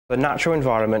The natural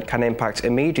environment can impact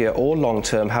immediate or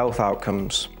long-term health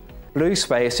outcomes. Blue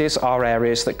spaces are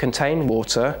areas that contain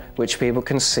water, which people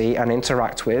can see and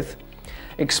interact with.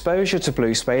 Exposure to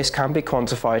blue space can be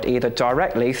quantified either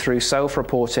directly through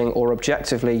self-reporting or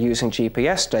objectively using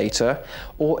GPS data,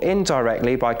 or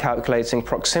indirectly by calculating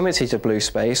proximity to blue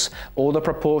space or the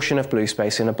proportion of blue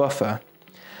space in a buffer.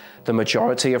 The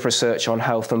majority of research on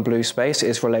health and blue space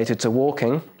is related to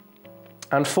walking,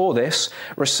 and for this,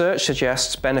 research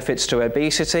suggests benefits to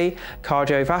obesity,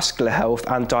 cardiovascular health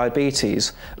and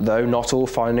diabetes, though not all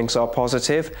findings are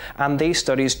positive, and these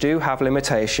studies do have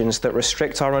limitations that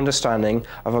restrict our understanding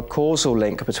of a causal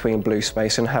link between blue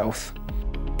space and health.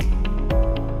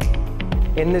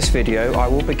 In this video, I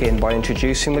will begin by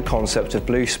introducing the concept of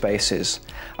blue spaces.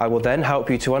 I will then help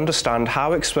you to understand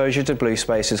how exposure to blue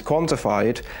space is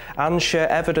quantified and share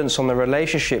evidence on the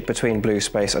relationship between blue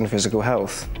space and physical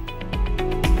health.